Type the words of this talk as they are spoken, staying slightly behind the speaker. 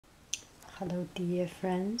Hello dear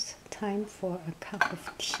friends, time for a cup of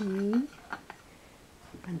tea,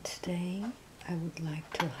 and today I would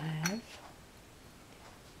like to have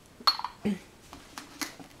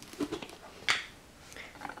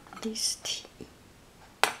this tea.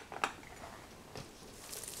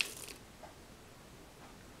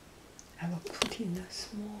 I will put in a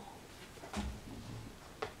small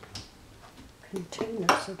container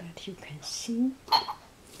so that you can see.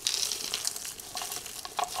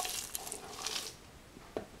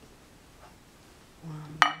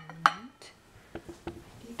 One moment. I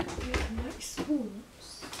need to get my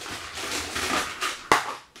spoons.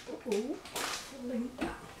 Oh, falling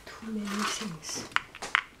down. Too many things.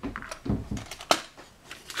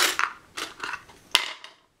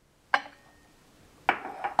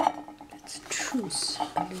 Let's choose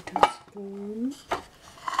a little spoon.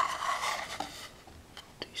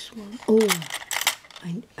 This one. Oh,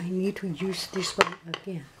 I need to use this one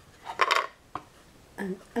again.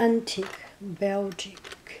 An antique Belgic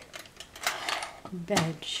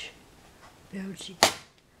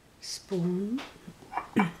spoon.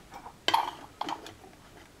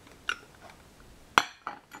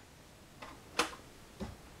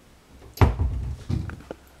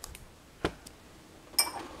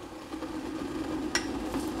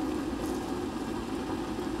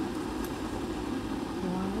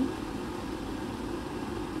 One,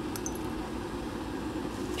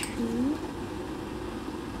 two,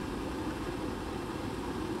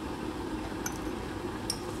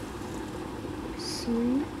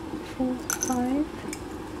 three, four, 5,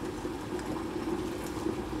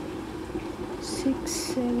 6,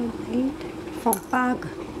 7, 8，放8个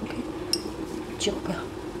 ，OK， 9个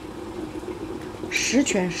，10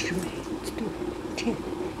全10美，对，10，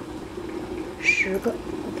 10个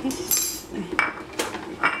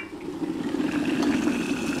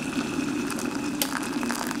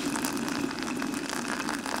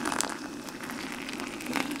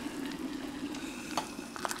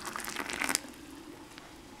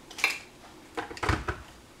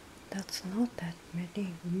not that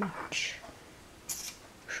many much.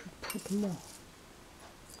 Should put more.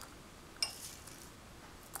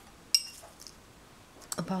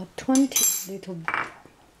 About 20 little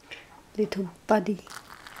buddy.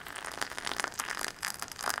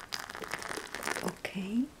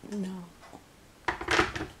 Okay, now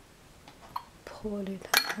pour it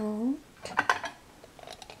out.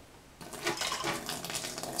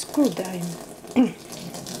 It's good.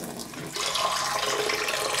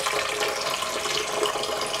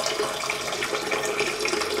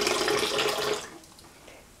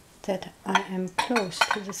 That I am close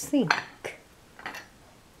to the sink.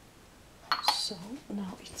 So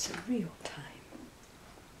now it's a real time.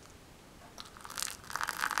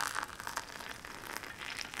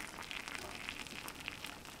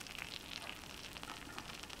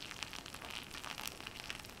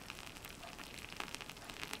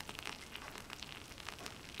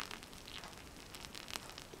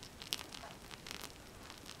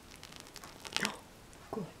 Oh,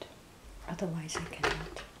 good. Otherwise I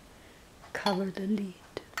cannot cover the lid.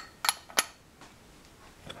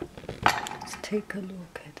 Let's take a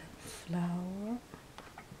look at the flower.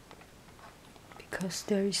 Because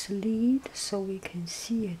there is a lid, so we can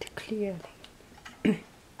see it clearly.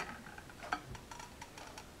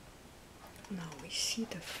 Now we see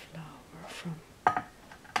the flower from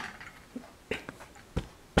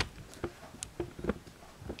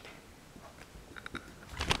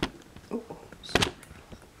oh, sorry.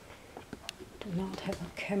 Do not have a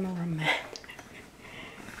cameraman.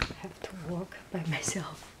 Have to work by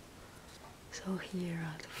myself. So here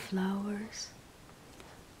are the flowers.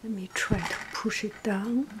 Let me try to push it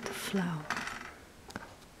down, the flower.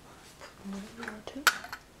 Put more water.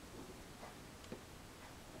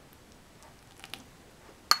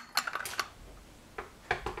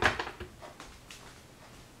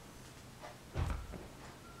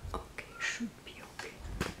 Okay, should be okay.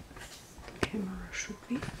 The camera should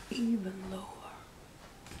be even lower.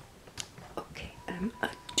 Okay, I'm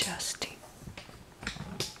adjusting.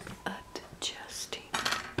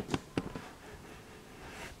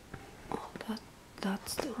 Oh,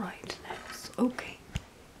 that's the right length. Okay,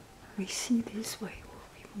 we see this way will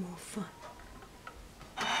be more fun.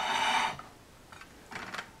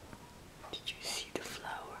 Did you see the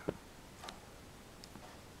flower?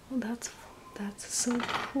 Oh, that's so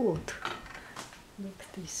cool. Look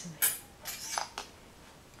this way.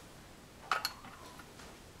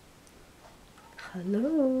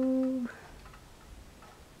 Hello.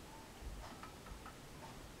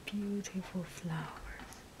 Beautiful flowers.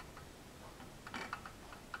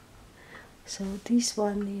 So this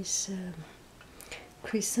one is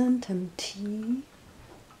chrysanthemum tea,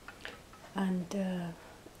 and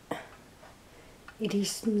it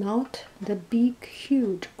is not the big,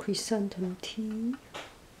 huge chrysanthemum tea.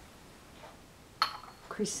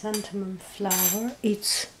 Chrysanthemum flower,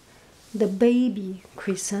 it's the baby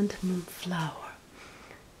chrysanthemum flower,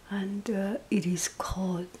 and it is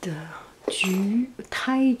called ju,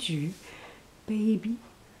 taiju, baby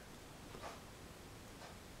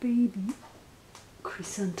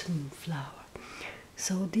chrysanthemum flower.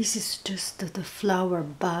 So this is just the flower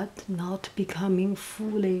bud, not becoming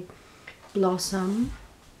fully blossom,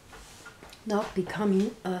 not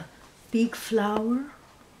becoming a big flower.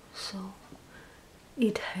 So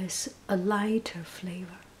it has a lighter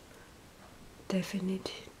flavor, definitely.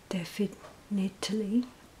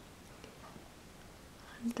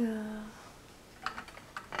 And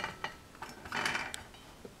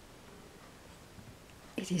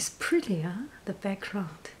it is pretty, huh? The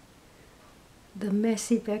background. The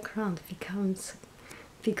messy background becomes,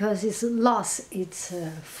 because it's lost its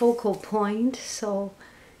focal point, so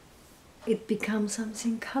it becomes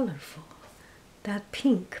something colorful. That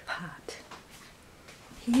pink part.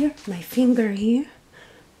 Here, my finger here,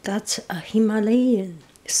 that's a Himalayan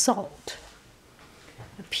salt.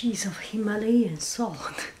 A piece of Himalayan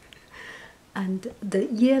salt. And the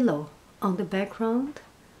yellow on the background,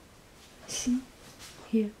 see?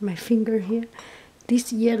 Here, my finger here.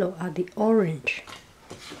 This yellow are the orange.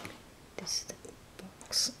 This is the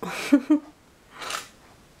box.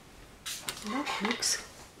 That looks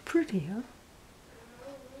pretty, huh?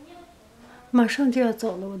 马上就要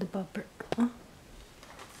走了，我的宝贝儿啊。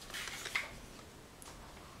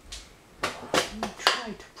Let me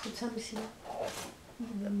try to put something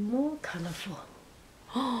even more colorful.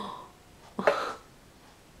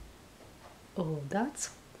 Oh,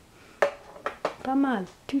 that's pas mal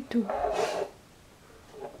du tout.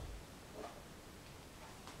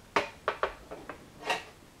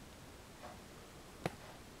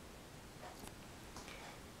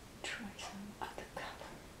 Try some other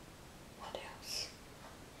color. What else?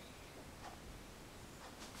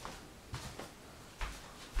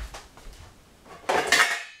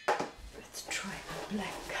 Let's try the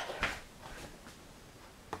black color.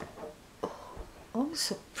 Oh,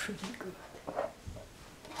 also pretty good.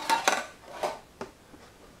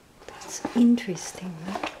 That's interesting.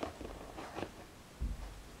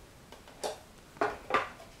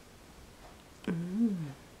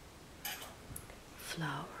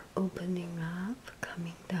 Flower opening up,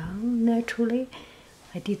 coming down naturally.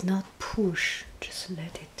 I did not push, just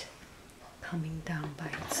let it coming down by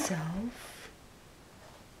itself.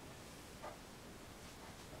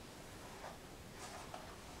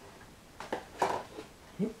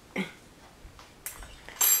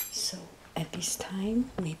 So at this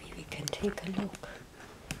time, maybe we can take a look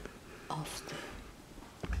of the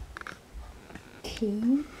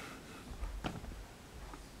tea.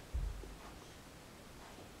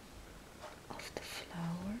 Of the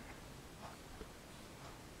flower.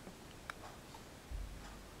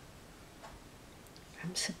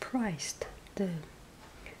 I'm surprised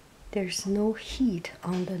there's no heat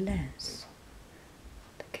on the lens,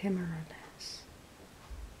 the camera lens.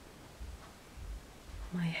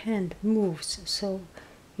 My hand moves, so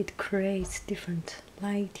it creates different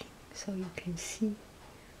lighting, so you can see.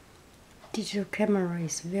 Digital camera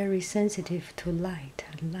is very sensitive to light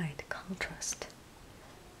and light contrast.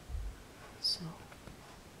 So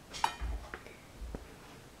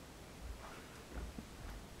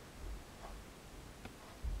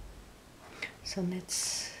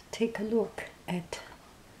let's take a look at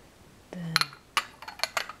the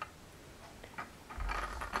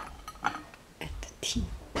tea.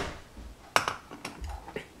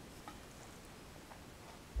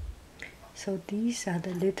 So these are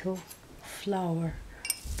the little flower,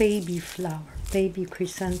 baby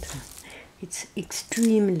chrysanthemum. It's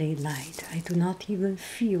extremely light. I do not even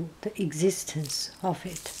feel the existence of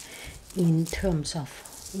it in terms of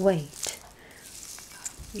weight.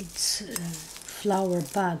 It's flower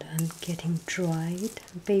bud and getting dried,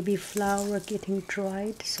 baby flower getting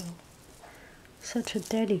dried, so such a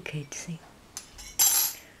delicate thing.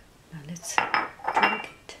 Now let's drink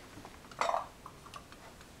it.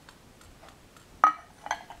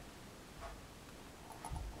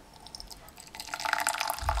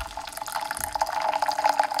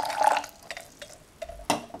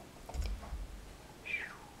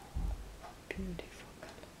 Beautiful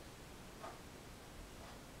color.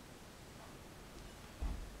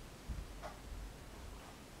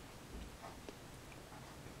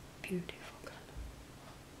 Beautiful.